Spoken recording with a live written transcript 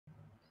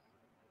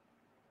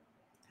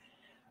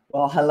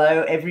Well,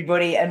 hello,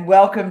 everybody, and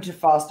welcome to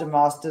Faster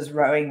Masters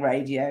Rowing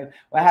Radio,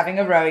 where having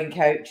a rowing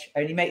coach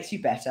only makes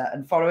you better,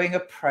 and following a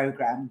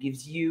program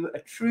gives you a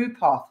true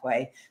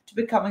pathway to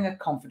becoming a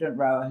confident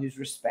rower who's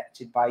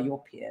respected by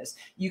your peers.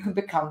 You can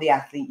become the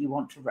athlete you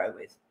want to row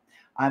with.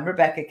 I'm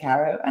Rebecca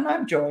Caro, and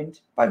I'm joined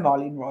by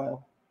Marlene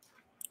Royal.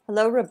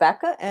 Hello,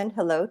 Rebecca, and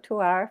hello to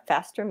our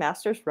Faster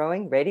Masters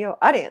Rowing Radio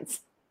audience.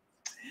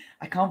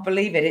 I can't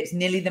believe it. It's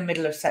nearly the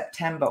middle of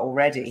September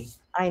already.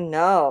 I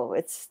know.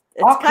 It's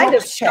Our kind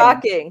of clocks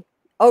shocking. change.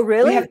 Oh,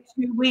 really? We have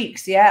 2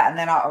 weeks, yeah, and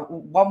then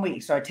 1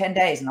 week, 10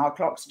 days, and our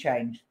clocks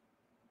change.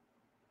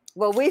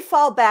 Well, we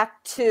fall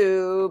back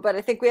to, but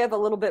I think we have a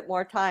little bit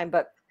more time.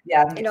 But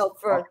yeah,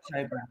 for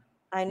October.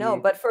 I know,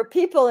 but for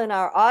people in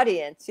our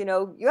audience, you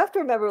have to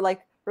remember,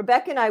 like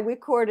Rebecca and I, we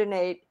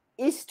coordinate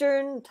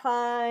Eastern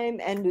time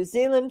and New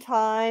Zealand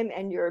time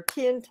and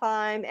European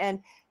time,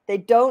 and they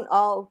don't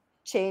all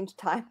change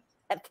time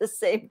at the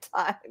same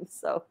time.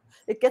 So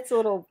it gets a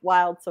little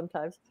wild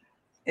sometimes.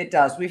 It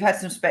does. We've had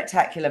some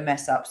spectacular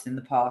mess ups in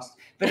the past.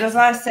 But as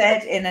I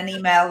said in an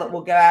email that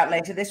will go out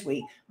later this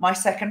week, my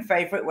second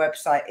favorite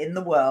website in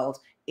the world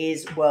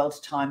is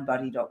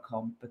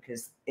worldtimebuddy.com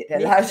because it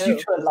allows you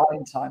to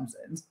align time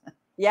zones.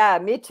 Yeah,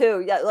 me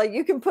too. Yeah, like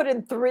you can put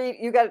in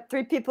you got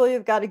 3 people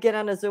you've got to get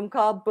on a Zoom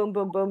call. Boom,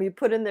 boom, boom. You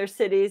put in their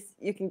cities.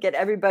 You can get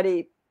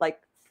everybody like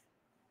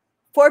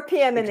 4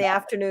 p.m. in the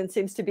afternoon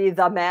seems to be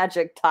the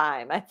magic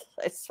time. I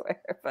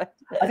swear. But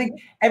I think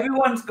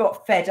everyone's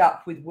got fed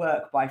up with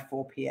work by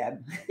 4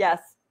 p.m.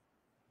 Yes.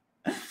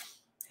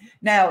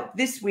 Now,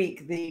 this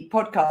week, the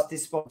podcast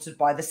is sponsored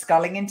by the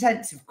Sculling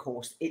Intensive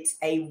course. It's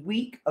a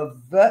week of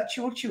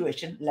virtual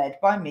tuition led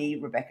by me,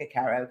 Rebecca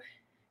Caro.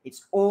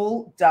 It's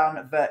all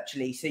done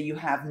virtually, so you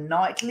have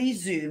nightly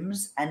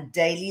Zooms and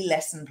daily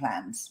lesson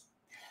plans.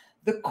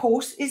 The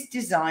course is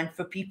designed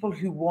for people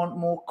who want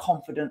more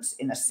confidence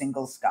in a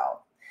single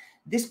scull.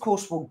 This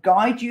course will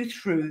guide you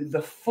through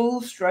the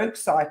full stroke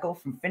cycle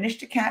from finish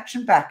to catch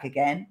and back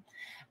again,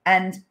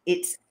 and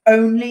it's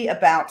only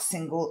about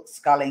single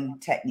sculling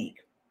technique.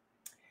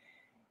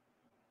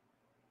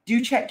 Do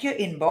check your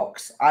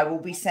inbox. I will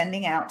be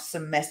sending out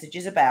some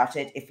messages about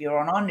it. If you're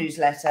on our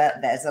newsletter,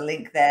 there's a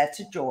link there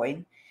to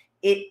join.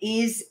 It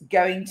is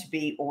going to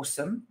be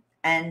awesome.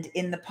 And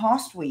in the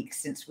past week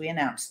since we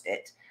announced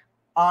it,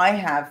 I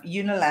have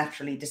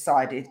unilaterally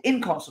decided,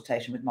 in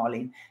consultation with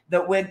Marlene,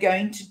 that we're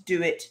going to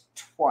do it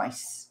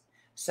twice.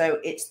 So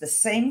it's the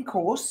same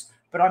course,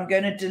 but I'm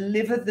going to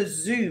deliver the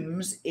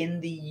Zooms in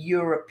the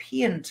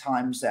European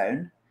time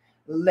zone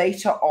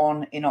later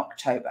on in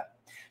October.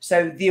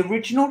 So the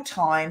original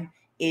time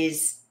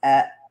is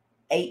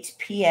 8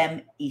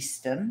 p.m.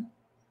 Eastern,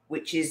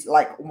 which is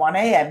like 1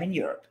 a.m. in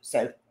Europe.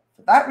 So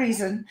for that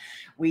reason,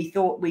 we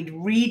thought we'd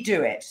redo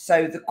it.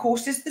 So the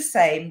course is the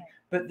same,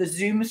 but the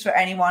Zooms for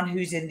anyone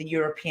who's in the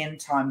European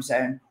time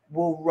zone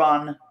will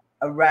run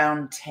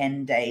around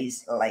 10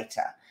 days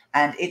later.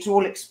 And it's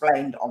all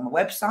explained on the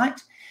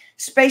website.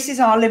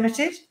 Spaces are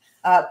limited,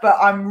 but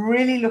I'm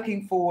really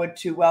looking forward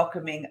to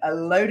welcoming a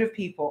load of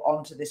people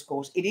onto this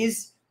course. It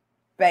is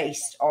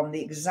based on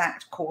the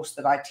exact course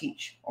that I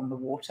teach on the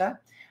water,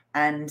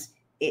 and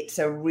it's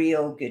a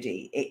real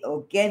goodie.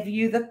 It'll give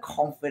you the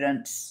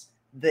confidence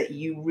that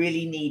you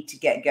really need to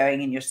get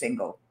going in your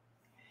single.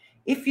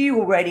 If you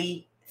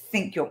already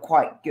think you're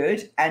quite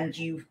good and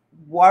you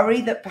worry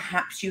that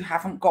perhaps you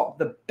haven't got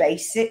the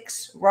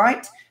basics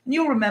right, and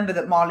you'll remember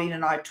that Marlene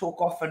and I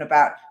talk often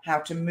about how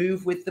to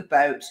move with the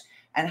boat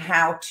and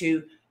how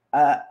to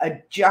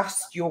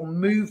adjust your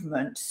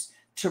movements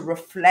to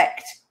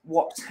reflect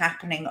what's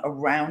happening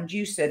around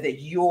you so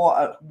that you're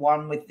at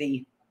one with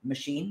the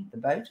machine, the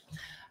boat.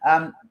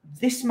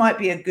 This might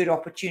be a good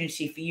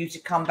opportunity for you to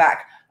come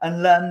back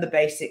and learn the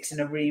basics in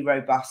a really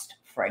robust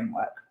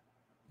framework.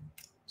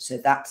 So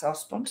that's our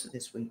sponsor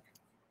this week.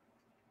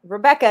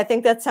 Rebecca, I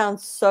think that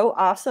sounds so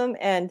awesome.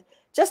 And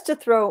just to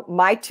throw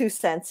my 2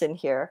 cents in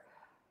here,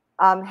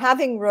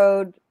 having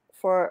rowed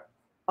for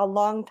a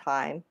long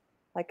time,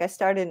 like I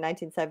started in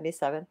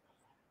 1977,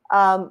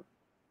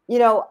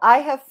 I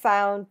have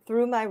found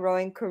through my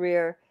rowing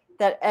career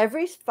that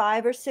every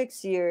 5 or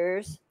 6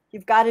 years,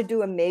 you've got to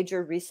do a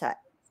major reset,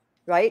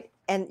 right?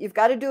 And you've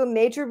got to do a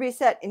major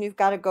reset, and you've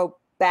got to go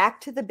back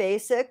to the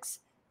basics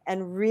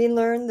and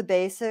relearn the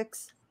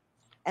basics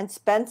and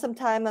spend some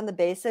time on the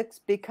basics,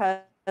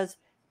 because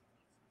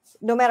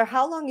no matter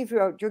how long you've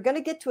rowed, you're going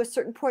to get to a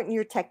certain point in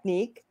your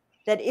technique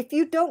that if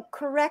you don't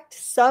correct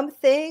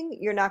something,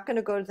 you're not going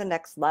to go to the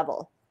next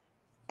level.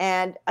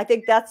 And I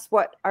think that's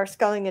what our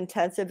Sculling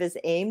Intensive is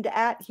aimed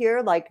at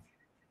here. Like,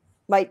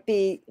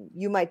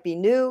 you might be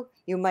new,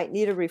 you might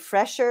need a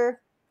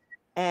refresher,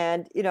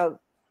 and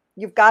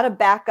you've got to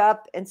back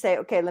up and say,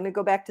 okay, let me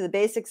go back to the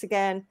basics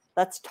again.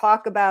 Let's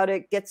talk about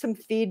it, get some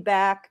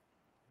feedback.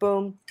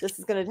 Boom, this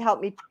is going to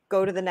help me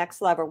go to the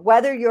next level.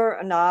 Whether you're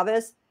a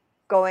novice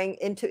going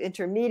into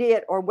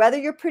intermediate or whether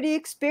you're pretty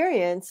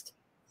experienced,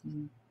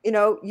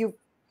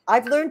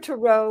 I've learned to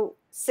row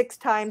 6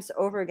 times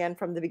over again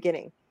from the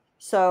beginning.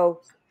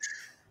 So,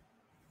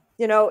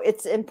 you know,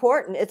 it's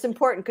important. It's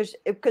important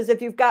because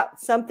if you've got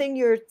something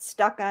you're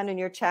stuck on and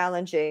you're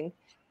challenging,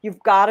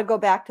 you've got to go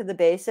back to the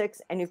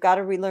basics and you've got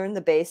to relearn the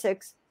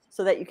basics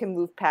so that you can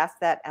move past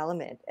that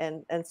element.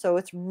 And so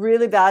it's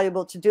really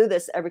valuable to do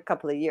this every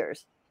couple of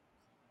years.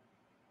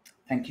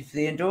 Thank you for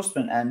the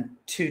endorsement, and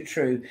too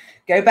true.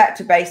 Go back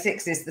to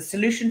basics is the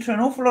solution to an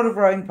awful lot of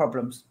rowing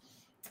problems.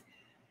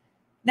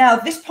 Now,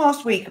 this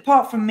past week,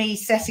 apart from me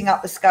setting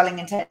up the sculling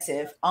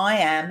intensive, I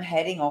am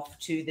heading off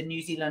to the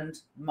New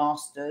Zealand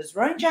Masters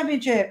Rowing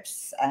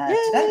Championships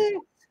today.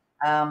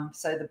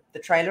 So the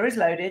trailer is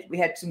loaded. We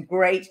had some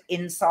great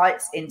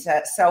insights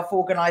into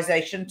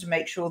self-organization to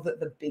make sure that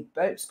the big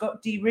boats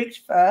got de-rigged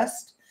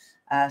first,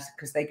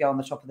 because they go on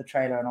the top of the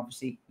trailer, and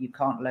obviously you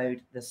can't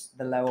load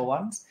the lower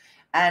ones.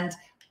 And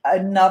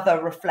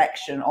another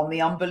reflection on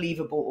the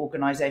unbelievable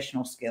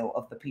organizational skill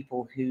of the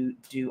people who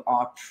do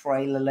our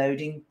trailer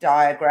loading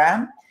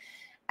diagram.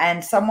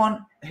 And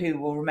someone who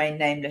will remain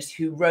nameless,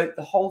 who wrote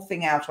the whole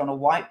thing out on a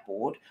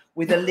whiteboard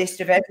with a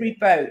list of every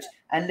boat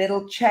and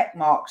little check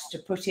marks to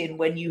put in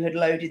when you had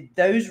loaded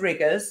those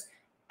riggers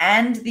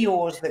and the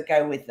oars that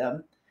go with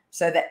them,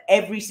 so that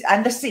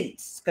and the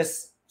seats,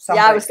 because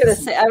I was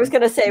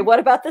going to say, what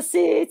about the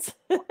seats?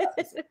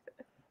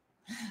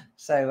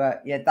 So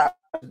that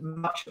was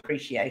much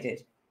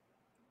appreciated.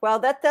 Well,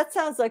 that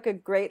sounds like a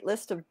great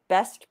list of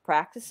best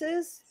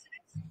practices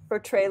for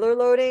trailer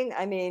loading.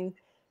 I mean,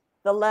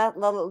 the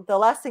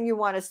last thing you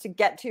want is to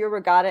get to your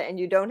regatta and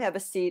you don't have a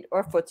seat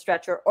or foot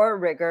stretcher or a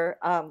rigger.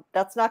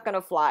 That's not going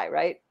to fly,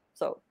 right?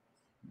 So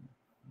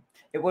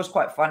it was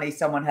quite funny.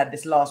 Someone had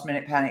this last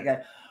minute panic go,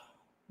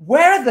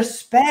 where are the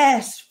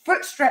spare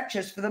foot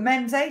stretchers for the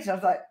men's 8? I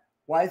was like,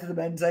 why has the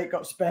men's 8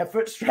 got spare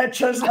foot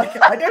stretchers?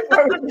 Like, I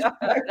don't know.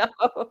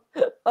 No.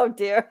 Oh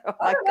dear. Oh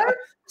my God.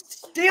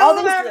 Steal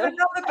them out of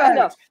another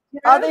boat. You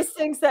know? All these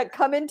things that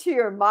come into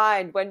your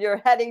mind when you're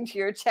heading to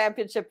your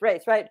championship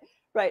race, right?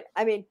 Right.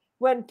 I mean,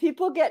 when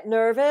people get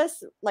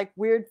nervous, like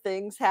weird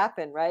things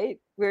happen, right?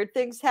 Weird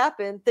things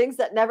happen. Things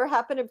that never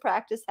happen in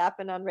practice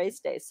happen on race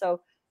day.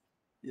 So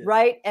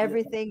write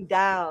everything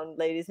down,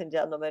 ladies and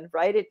gentlemen.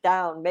 Write it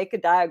down. Make a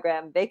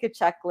diagram. Make a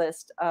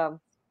checklist.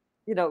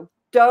 You know,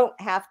 don't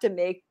have to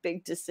make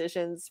big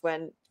decisions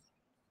when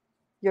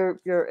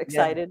you're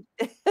excited.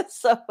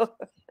 So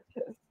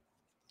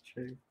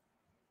true.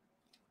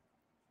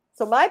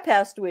 So my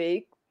past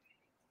week,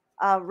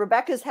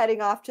 Rebecca's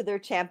heading off to their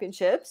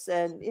championships,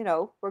 and you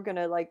know, we're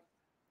gonna like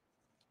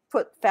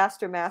put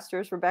Faster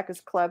Masters,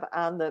 Rebecca's club,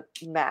 on the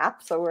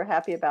map. So we're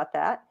happy about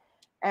that.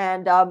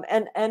 And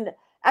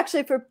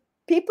actually, for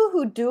people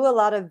who do a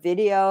lot of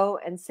video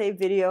and save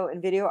video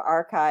and video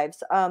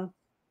archives,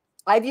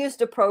 I've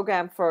used a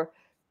program for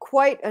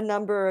quite a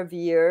number of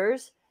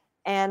years,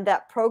 and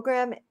that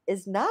program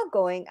is now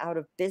going out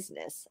of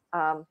business.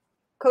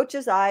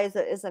 Coach's Eye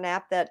is an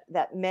app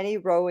that many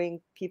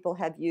rowing people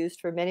have used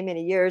for many,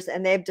 many years,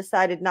 and they've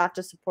decided not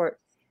to support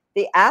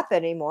the app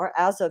anymore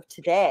as of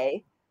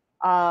today.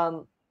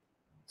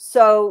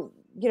 So,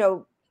 you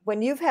know,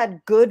 when you've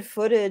had good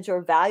footage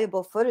or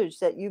valuable footage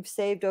that you've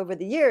saved over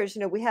the years,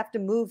 you know, we have to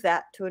move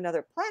that to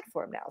another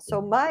platform now.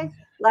 So my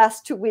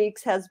last 2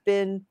 weeks has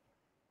been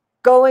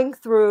going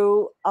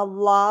through a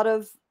lot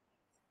of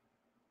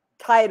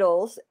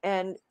titles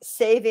and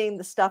saving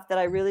the stuff that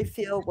I really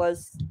feel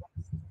was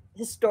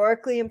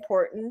historically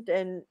important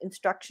and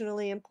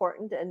instructionally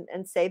important,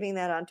 and saving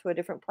that onto a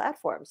different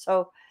platform.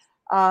 So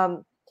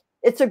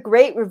it's a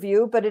great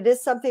review, but it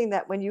is something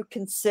that when you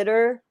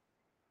consider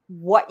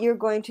what you're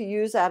going to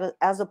use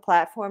as a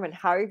platform and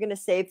how you're going to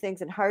save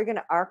things and how you're going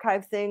to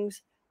archive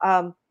things,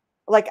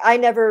 like I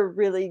never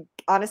really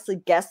honestly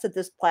guessed that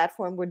this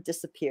platform would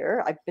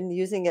disappear. I've been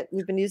using it.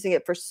 We've been using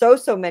it for so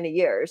many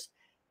years.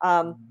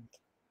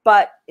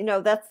 But you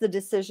know, that's the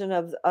decision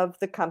of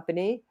the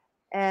company.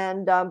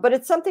 And but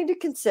it's something to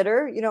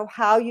consider, you know,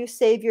 how you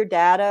save your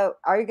data.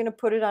 Are you going to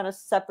put it on a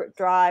separate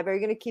drive? Are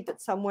you going to keep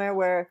it somewhere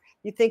where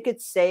you think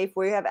it's safe,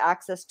 where you have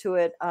access to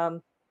it?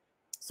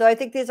 So I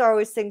think these are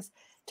always things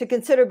to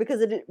consider, because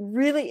it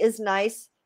really is nice